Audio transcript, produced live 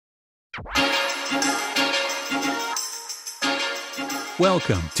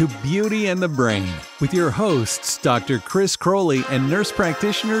Welcome to Beauty and the Brain with your hosts, Dr. Chris Croley and nurse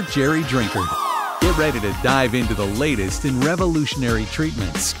practitioner Jerry Drinkard. Get ready to dive into the latest in revolutionary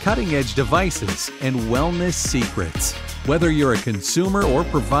treatments, cutting-edge devices, and wellness secrets. Whether you're a consumer or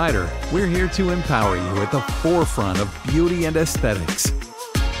provider, we're here to empower you at the forefront of beauty and aesthetics.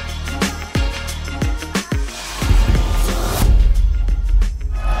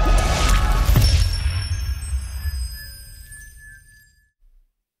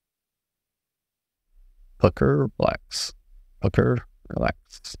 Pucker, relax. Pucker,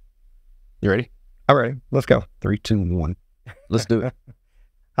 relax. You ready? I'm ready. Let's go. 3, 2, 1. Let's do it.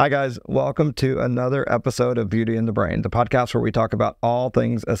 Hi, guys. Welcome to another episode of Beauty and the Brain, the podcast where we talk about all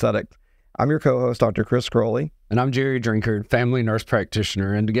things aesthetics. I'm your co-host, Dr. Chris Croley. And I'm Jerry Drinkard, family nurse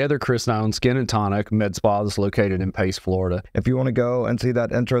practitioner. And together, Chris and I own Skin and Tonic Med Spa that's located in Pace, Florida. If you want to go and see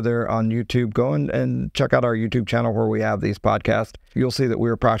that intro there on YouTube, go and check out our YouTube channel where we have these podcasts. You'll see that we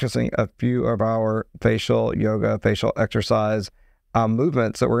are practicing a few of our facial yoga, facial exercise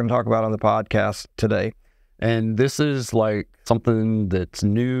movements that we're going to talk about on the podcast today. And this is like something that's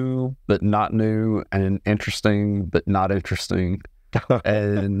new, but not new, and interesting, but not interesting.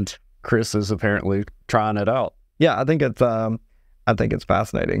 And Chris is apparently trying it out. Yeah, I think it's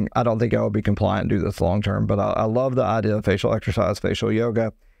fascinating. I don't think I will be compliant and do this long term, but I love the idea of facial exercise, facial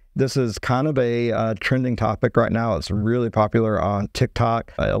yoga. This is kind of a trending topic right now. It's really popular on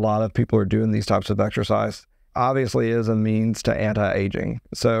TikTok. A lot of people are doing these types of exercise. Obviously is a means to anti-aging.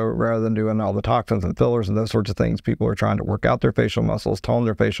 So rather than doing all the toxins and fillers and those sorts of things, people are trying to work out their facial muscles, tone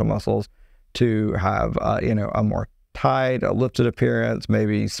their facial muscles to have a more tight, a lifted appearance,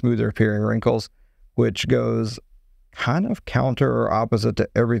 maybe smoother appearing wrinkles, which goes kind of counter or opposite to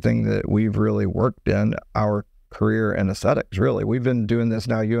everything that we've really worked in our career in aesthetics. Really, we've been doing this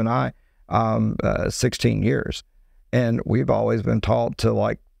now, you and I, 16 years, and we've always been taught to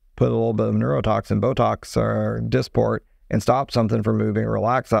like put a little bit of neurotoxin, Botox or Dysport, and stop something from moving,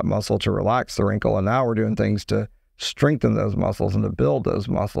 relax that muscle to relax the wrinkle. And now we're doing things to strengthen those muscles and to build those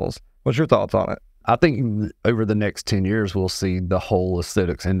muscles. What's your thoughts on it? I think over the next 10 years, we'll see the whole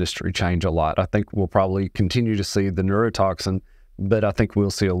aesthetics industry change a lot. I think we'll probably continue to see the neurotoxin, but I think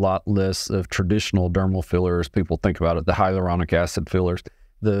we'll see a lot less of traditional dermal fillers. People think about it, the hyaluronic acid fillers.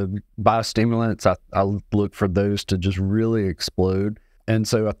 The biostimulants, I look for those to just really explode. And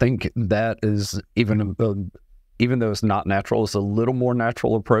so I think that is, even though it's not natural, it's a little more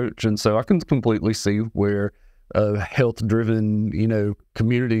natural approach. And so I can completely see where a health-driven,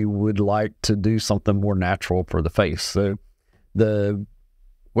 community would like to do something more natural for the face. So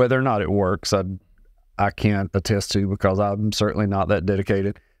whether or not it works, I can't attest to because I'm certainly not that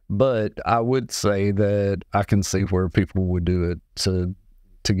dedicated. But I would say that I can see where people would do it to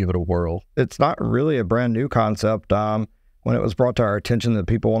give it a whirl. It's not really a brand new concept. When it was brought to our attention that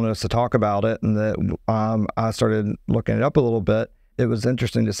people wanted us to talk about it, and that I started looking it up a little bit, it was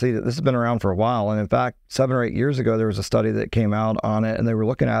interesting to see that this has been around for a while. And in fact, 7 or 8 years ago, there was a study that came out on it, and they were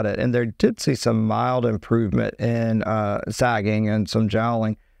looking at it, and they did see some mild improvement in sagging and some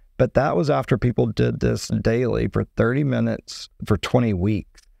jowling. But that was after people did this daily for 30 minutes for 20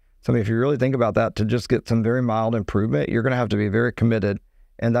 weeks. So I mean, if you really think about that, to just get some very mild improvement, you're going to have to be very committed.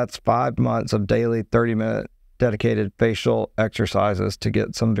 And that's 5 months of daily 30-minute dedicated facial exercises to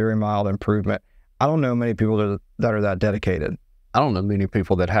get some very mild improvement. I don't know many people that are that dedicated. I don't know many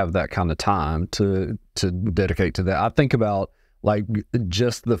people that have that kind of time to dedicate to that. I think about like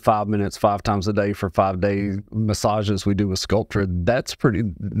just the 5 minutes, 5 times a day for 5 days massages we do with Sculptra. That's pretty,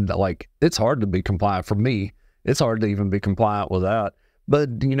 like, it's hard to be compliant. For me, it's hard to even be compliant with that.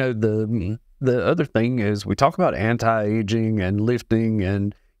 But, the other thing is we talk about anti-aging and lifting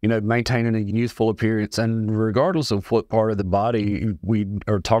and, maintaining a youthful appearance. And regardless of what part of the body we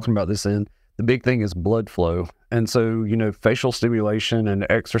are talking about this in, the big thing is blood flow. And so, facial stimulation and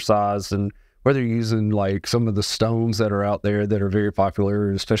exercise, and whether you're using like some of the stones that are out there that are very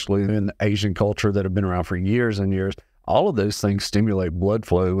popular, especially in the Asian culture that have been around for years and years, all of those things stimulate blood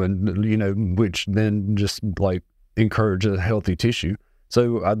flow and, which then just like encourage a healthy tissue.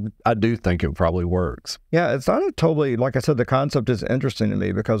 So I do think it probably works. Yeah, it's not a totally, like I said, the concept is interesting to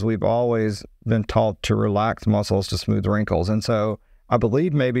me because we've always been taught to relax muscles to smooth wrinkles. And so I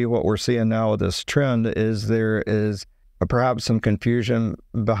believe maybe what we're seeing now with this trend is there is perhaps some confusion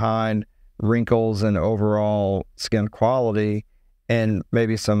behind wrinkles and overall skin quality, and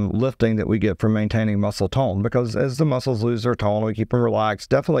maybe some lifting that we get from maintaining muscle tone. Because as the muscles lose their tone, we keep them relaxed.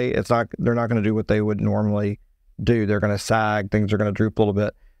 Definitely, they're not going to do what they would normally do. They're going to sag, things are going to droop a little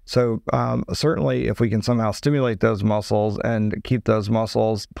bit. So certainly if we can somehow stimulate those muscles and keep those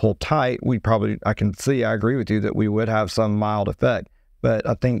muscles pulled tight, I agree with you that we would have some mild effect. But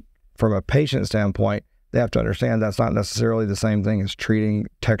I think from a patient standpoint, they have to understand that's not necessarily the same thing as treating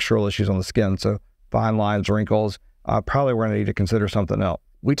textural issues on the skin. So fine lines, wrinkles, probably we're going to need to consider something else.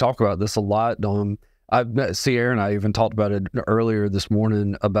 We talk about this a lot. Sierra and I even talked about it earlier this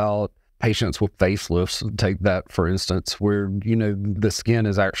morning about patients with facelifts. Take that, for instance, where, the skin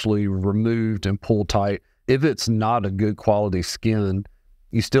is actually removed and pulled tight. If it's not a good quality skin,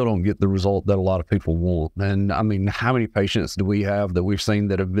 you still don't get the result that a lot of people want. And I mean, how many patients do we have that we've seen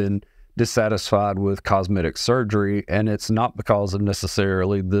that have been dissatisfied with cosmetic surgery? And it's not because of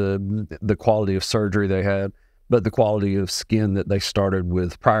necessarily the quality of surgery they had, but the quality of skin that they started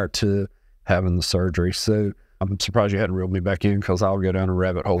with prior to having the surgery. So I'm surprised you hadn't reeled me back in, because I'll go down a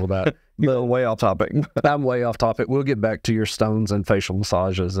rabbit hole of that. But way off topic. I'm way off topic. We'll get back to your stones and facial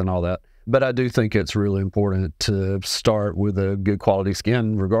massages and all that. But I do think it's really important to start with a good quality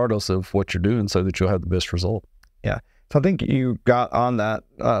skin, regardless of what you're doing, so that you'll have the best result. Yeah. So I think you got on that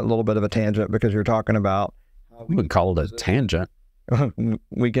a little bit of a tangent, because you're talking about... We would call it a tangent.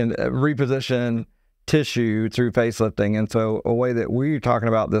 We can reposition tissue through facelifting. And so a way that we're talking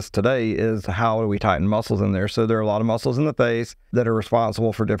about this today is how do we tighten muscles in there? So there are a lot of muscles in the face that are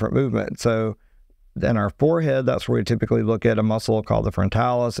responsible for different movement. So in our forehead, that's where we typically look at a muscle called the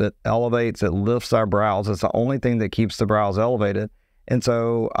frontalis. It elevates, it lifts our brows. It's the only thing that keeps the brows elevated. And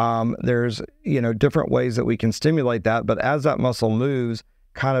so there's, different ways that we can stimulate that. But as that muscle moves,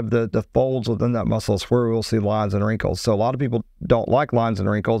 kind of the folds within that muscle is where we'll see lines and wrinkles. So a lot of people don't like lines and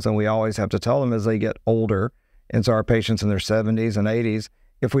wrinkles, and we always have to tell them as they get older. And so our patients in their 70s and 80s,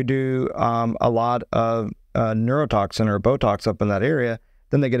 if we do a lot of neurotoxin or Botox up in that area,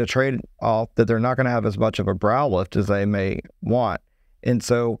 then they get a trade-off that they're not going to have as much of a brow lift as they may want. And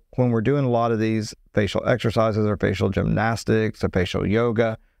so when we're doing a lot of these facial exercises or facial gymnastics or facial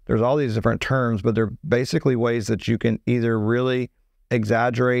yoga, there's all these different terms, but they're basically ways that you can either really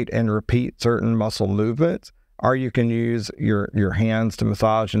exaggerate and repeat certain muscle movements, or you can use your hands to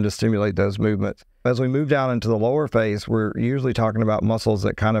massage and to stimulate those movements. As we move down into the lower face, we're usually talking about muscles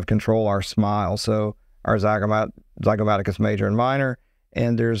that kind of control our smile. So our zygomaticus major and minor,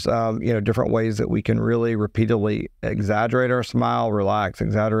 and there's different ways that we can really repeatedly exaggerate our smile, relax,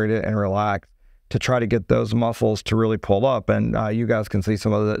 exaggerate it and relax, to try to get those muscles to really pull up. And you guys can see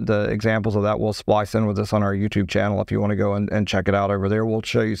some of the examples of that. We'll splice in with this on our YouTube channel if you want to go and check it out over there. We'll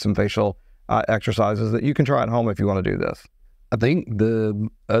show you some facial exercises that you can try at home if you want to do this. I think the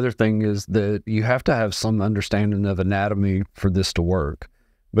other thing is that you have to have some understanding of anatomy for this to work.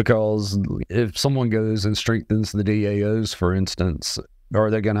 Because if someone goes and strengthens the DAOs, for instance, are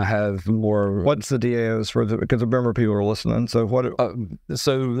they going to have more? What's the DAOs for? Because remember, people are listening. So what?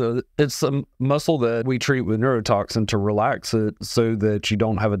 It's a muscle that we treat with neurotoxin to relax it, so that you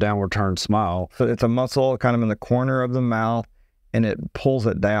don't have a downward turned smile. So it's a muscle kind of in the corner of the mouth, and it pulls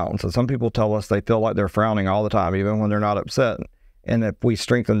it down. So some people tell us they feel like they're frowning all the time, even when they're not upset. And if we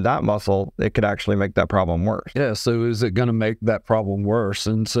strengthen that muscle, it could actually make that problem worse. Yeah. So is it going to make that problem worse?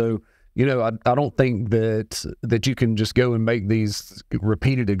 And so, I don't think that you can just go and make these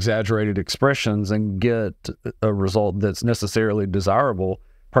repeated, exaggerated expressions and get a result that's necessarily desirable.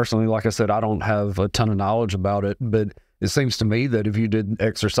 Personally, like I said, I don't have a ton of knowledge about it, but it seems to me that if you did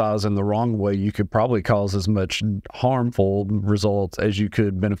exercise in the wrong way, you could probably cause as much harmful results as you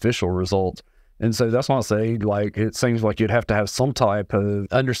could beneficial results. And so that's why I say, it seems like you'd have to have some type of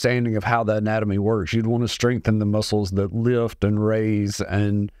understanding of how the anatomy works. You'd want to strengthen the muscles that lift and raise,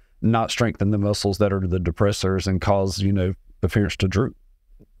 and not strengthen the muscles that are the depressors and cause, appearance to droop.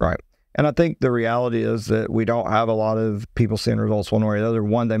 Right. And I think the reality is that we don't have a lot of people seeing results one way or the other.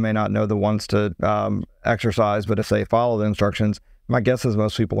 One, they may not know the ones to exercise, but if they follow the instructions, my guess is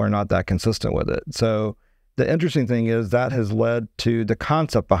most people are not that consistent with it. So the interesting thing is that has led to the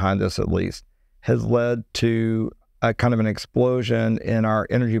concept behind this, at least, has led to a kind of an explosion in our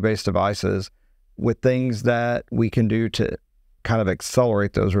energy-based devices with things that we can do to kind of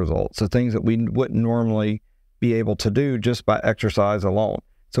accelerate those results. So things that we wouldn't normally be able to do just by exercise alone.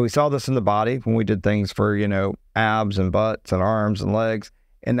 So we saw this in the body when we did things for, abs and butts and arms and legs.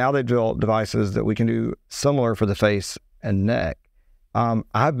 And now they've developed devices that we can do similar for the face and neck.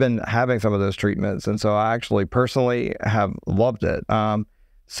 I've been having some of those treatments, and so I actually personally have loved it.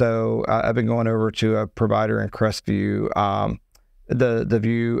 So I've been going over to a provider in Crestview. The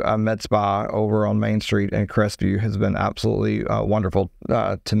View Med Spa over on Main Street in Crestview has been absolutely wonderful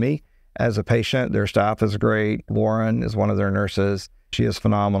to me as a patient. Their staff is great. Lauren is one of their nurses. She is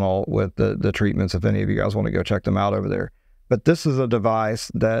phenomenal with the treatments, if any of you guys want to go check them out over there. But this is a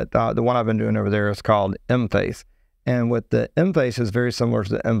device that the one I've been doing over there is called EmFace. And with the EmFace is very similar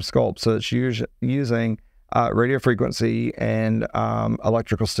to the EmSculpt. So it's using radio frequency and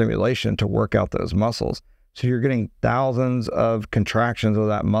electrical stimulation to work out those muscles. So you're getting thousands of contractions of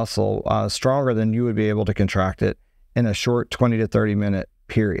that muscle, stronger than you would be able to contract it in a short 20 to 30 minute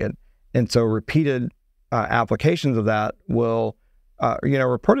period. And so repeated applications of that will,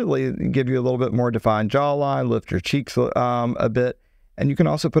 reportedly give you a little bit more defined jawline, lift your cheeks a bit. And you can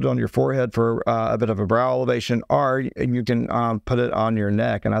also put it on your forehead for a bit of a brow elevation, or you can put it on your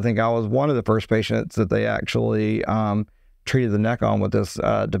neck. And I think I was one of the first patients that they actually treated the neck on with this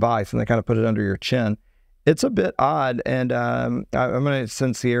device, and they kind of put it under your chin. It's a bit odd, and I'm going to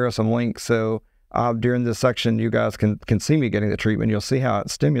send Sierra some links, so during this section you guys can see me getting the treatment. You'll see how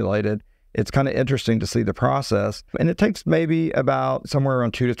it's stimulated. It's kind of interesting to see the process, and it takes maybe about somewhere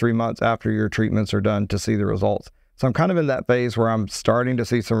around 2 to 3 months after your treatments are done to see the results. So I'm kind of in that phase where I'm starting to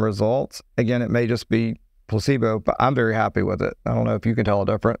see some results. Again, it may just be placebo, but I'm very happy with it. I don't know if you can tell a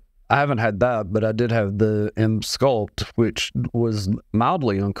difference. I haven't had that, but I did have the EmSculpt, which was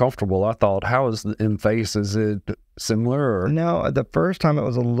mildly uncomfortable. I thought, how is the EmFace? Is it similar? Or? No, the first time it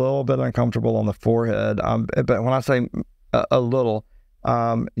was a little bit uncomfortable on the forehead. But when I say a little,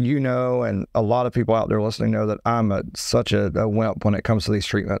 and a lot of people out there listening know that I'm such a wimp when it comes to these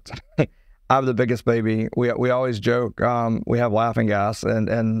treatments. I'm the biggest baby. We always joke, we have laughing gas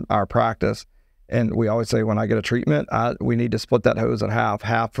in our practice. And we always say when I get a treatment, we need to split that hose in half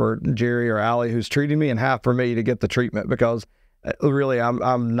for Jerry or Allie who's treating me and half for me to get the treatment, because really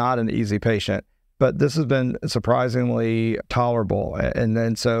I'm not an easy patient. But this has been surprisingly tolerable. And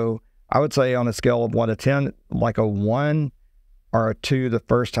then so I would say on a scale of 1 to 10, like a 1 or a 2 the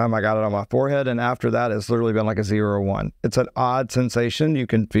first time I got it on my forehead. And after that, it's literally been like a 0 or 1. It's an odd sensation. You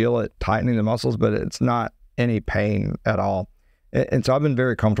can feel it tightening the muscles, but it's not any pain at all. And so I've been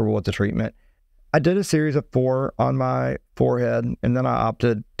very comfortable with the treatment. I did a series of 4 on my forehead, and then I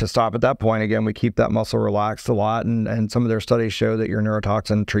opted to stop at that point. Again, we keep that muscle relaxed a lot, and some of their studies show that your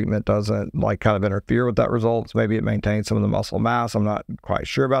neurotoxin treatment doesn't kind of interfere with that results. Maybe it maintains some of the muscle mass. I'm not quite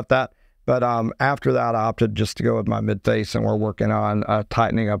sure about that. But after that, I opted just to go with my mid-face, and we're working on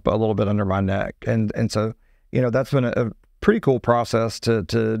tightening up a little bit under my neck. And so, that's been a pretty cool process to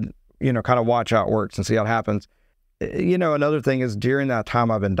kind of watch how it works and see how it happens. Another thing is during that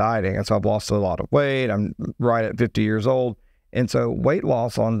time I've been dieting, and so I've lost a lot of weight. I'm right at 50 years old. And so weight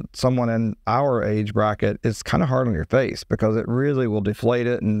loss on someone in our age bracket is kind of hard on your face because it really will deflate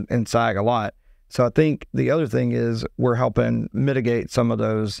it and sag a lot. So I think the other thing is we're helping mitigate some of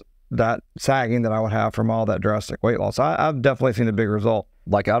that sagging that I would have from all that drastic weight loss. I've definitely seen a big result.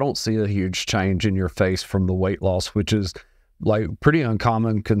 I don't see a huge change in your face from the weight loss, which is pretty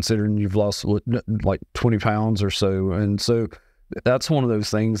uncommon considering you've lost 20 pounds or so. And so that's one of those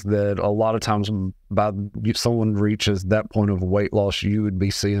things that a lot of times someone reaches that point of weight loss, you would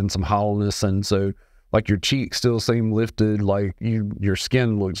be seeing some hollowness. And so your cheeks still seem lifted, your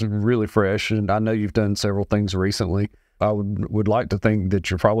skin looks really fresh. And I know you've done several things recently. I would like to think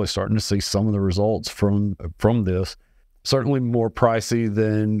that you're probably starting to see some of the results from this. Certainly more pricey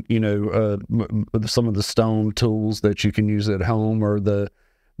than, some of the stone tools that you can use at home, or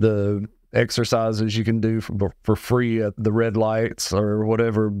the exercises you can do for free at the red lights or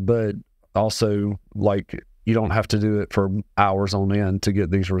whatever. But also, you don't have to do it for hours on end to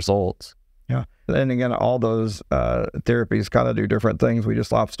get these results. Yeah. And again, all those therapies kind of do different things. We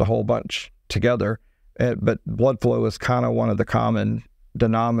just lapsed a whole bunch together. But blood flow is kind of one of the common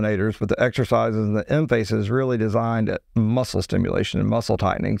denominators with the exercises, and the EmFace is really designed at muscle stimulation and muscle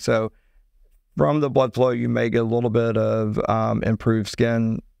tightening. So from the blood flow, you may get a little bit of improved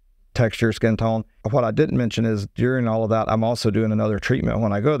skin texture, skin tone. What I didn't mention is during all of that, I'm also doing another treatment.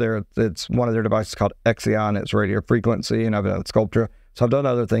 When I go there, it's one of their devices called Exion. It's radio frequency, and I've done sculpture. So I've done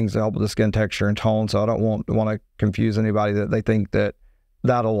other things to help with the skin texture and tone. So I don't want to confuse anybody that they think that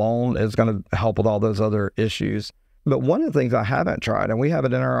alone is going to help with all those other issues. But one of the things I haven't tried, and we have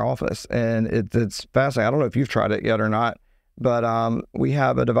it in our office, and it's fascinating. I don't know if you've tried it yet or not, but we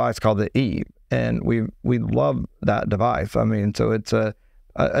have a device called the E, and we love that device. I mean, so it's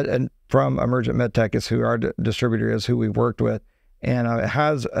from Emergent MedTech is who our distributor is, who we've worked with, and it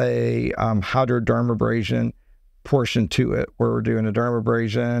has a hydrodermabrasion portion to it, where we're doing a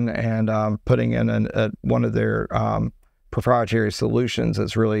dermabrasion and putting in one of their proprietary solutions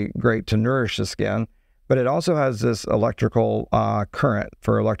that's really great to nourish the skin. But it also has this electrical current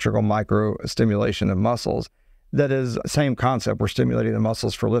for electrical micro stimulation of muscles. That is the same concept. We're stimulating the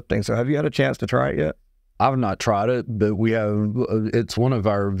muscles for lifting. So have you had a chance to try it yet? I've not tried it, but we have, it's one of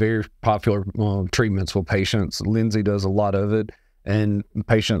our very popular treatments with patients. Lindsay does a lot of it, and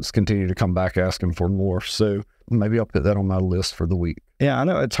patients continue to come back asking for more. So maybe I'll put that on my list for the week. Yeah, I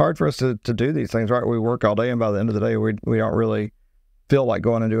know it's hard for us to do these things, right? We work all day, and by the end of the day, we don't really feel like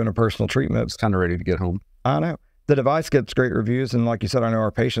going and doing a personal treatment. It's kind of ready to get home. I know. The device gets great reviews, and like you said, I know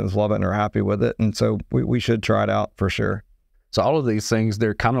our patients love it and are happy with it, and so we should try it out for sure. So all of these things,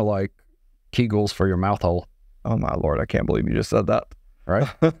 they're kind of like Kegels for your mouth hole. Oh my Lord, I can't believe you just said that. Right?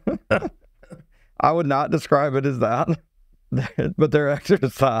 I would not describe it as that, but they're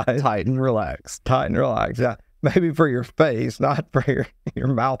exercise. Tight and relaxed. Tight and relaxed, yeah. Maybe for your face, not for your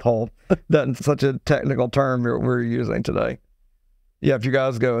mouth hole. That's such a technical term we're using today. Yeah, if you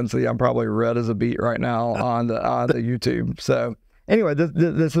guys go and see, I'm probably red as a beet right now on the YouTube. So anyway,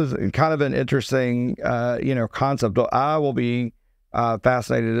 this is kind of an interesting concept. I will be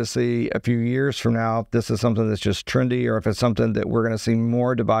fascinated to see a few years from now if this is something that's just trendy or if it's something that we're going to see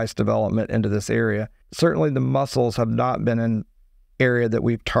more device development into this area. Certainly the muscles have not been an area that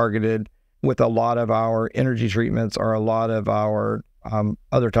we've targeted with a lot of our energy treatments or a lot of our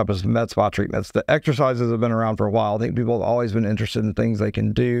other types of med spa treatments. The exercises have been around for a while. I think people have always been interested in things they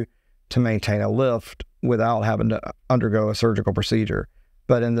can do to maintain a lift without having to undergo a surgical procedure.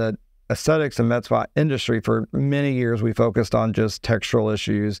 But in the aesthetics and med spa industry, for many years, we focused on just textural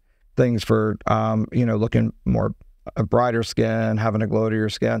issues, things for, looking more a brighter skin, having a glow to your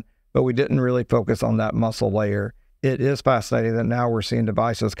skin, but we didn't really focus on that muscle layer. It is fascinating that now we're seeing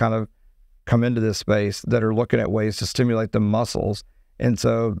devices kind of come into this space that are looking at ways to stimulate the muscles. And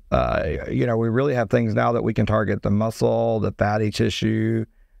so, we really have things now that we can target the muscle, the fatty tissue,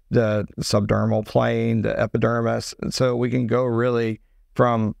 the subdermal plane, the epidermis. And so we can go really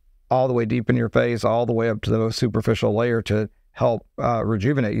from all the way deep in your face, all the way up to the most superficial layer to help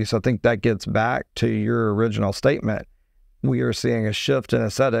rejuvenate you. So I think that gets back to your original statement. We are seeing a shift in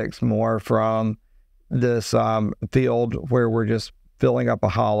aesthetics more from this field where we're just filling up a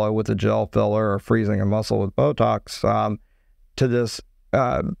hollow with a gel filler or freezing a muscle with Botox to this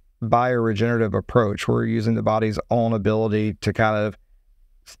bioregenerative approach. We're using the body's own ability to kind of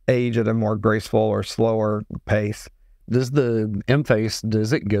age at a more graceful or slower pace. Does the EmFace,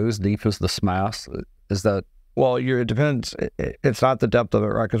 does it go as deep as the SMAS? Is that? Well, it depends. It's not the depth of it,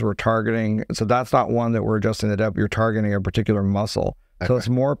 right? Because we're targeting, so that's not one that we're adjusting the depth. You're targeting a particular muscle. Okay. So it's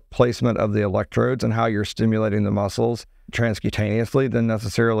more placement of the electrodes and how you're stimulating the muscles transcutaneously than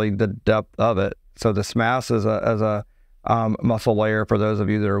necessarily the depth of it. So the SMAS is a muscle layer for those of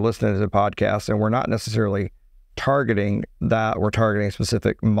you that are listening to the podcast, and we're not necessarily targeting that. We're targeting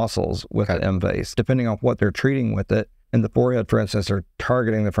specific muscles with the EmFace, depending on what they're treating with it. In the forehead, for instance, they're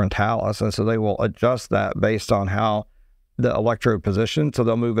targeting the frontalis, and so they will adjust that based on how the electrode position. So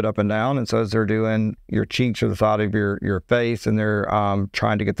they'll move it up and down, and so as they're doing your cheeks or the side of your face, and they're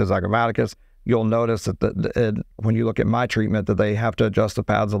trying to get the zygomaticus, you'll notice that when you look at my treatment, that they have to adjust the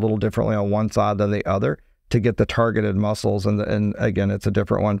pads a little differently on one side than the other to get the targeted muscles. And again, it's a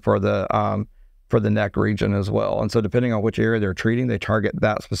different one for the neck region as well. And so depending on which area they're treating, they target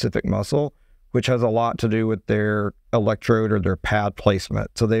that specific muscle, which has a lot to do with their electrode or their pad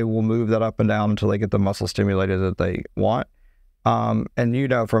placement. So they will move that up and down until they get the muscle stimulated that they want. And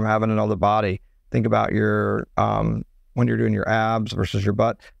from having to know the body, think about your when you're doing your abs versus your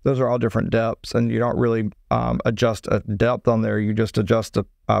butt, those are all different depths, and you don't really adjust a depth on there. You just adjust the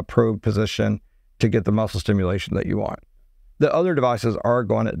probe position to get the muscle stimulation that you want. The other devices are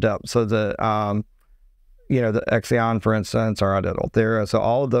going at depth. So the Exion, for instance, or Thera. So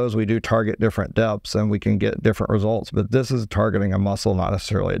all of those, we do target different depths and we can get different results, but this is targeting a muscle, not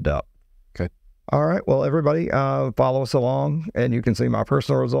necessarily a depth. Okay. All right. Well, everybody, follow us along and you can see my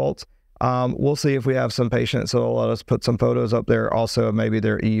personal results. We'll see if we have some patients that will let us put some photos up there, also maybe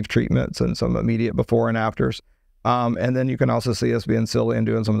their Eve treatments and some immediate before and afters. And then you can also see us being silly and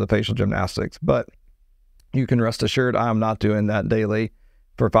doing some of the facial gymnastics. But you can rest assured I'm not doing that daily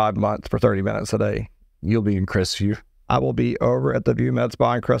for 5 months for 30 minutes a day. You'll be in Crestview. I will be over at the View Med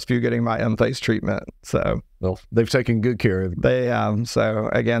Spa in Crestview getting my EmFace treatment. So, well, they've taken good care of you. They have. So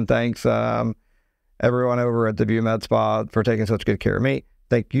again, thanks everyone over at the View Med Spa for taking such good care of me.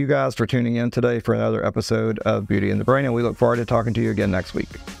 Thank you guys for tuning in today for another episode of Beauty and the Brain, and we look forward to talking to you again next week.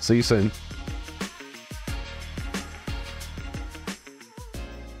 See you soon.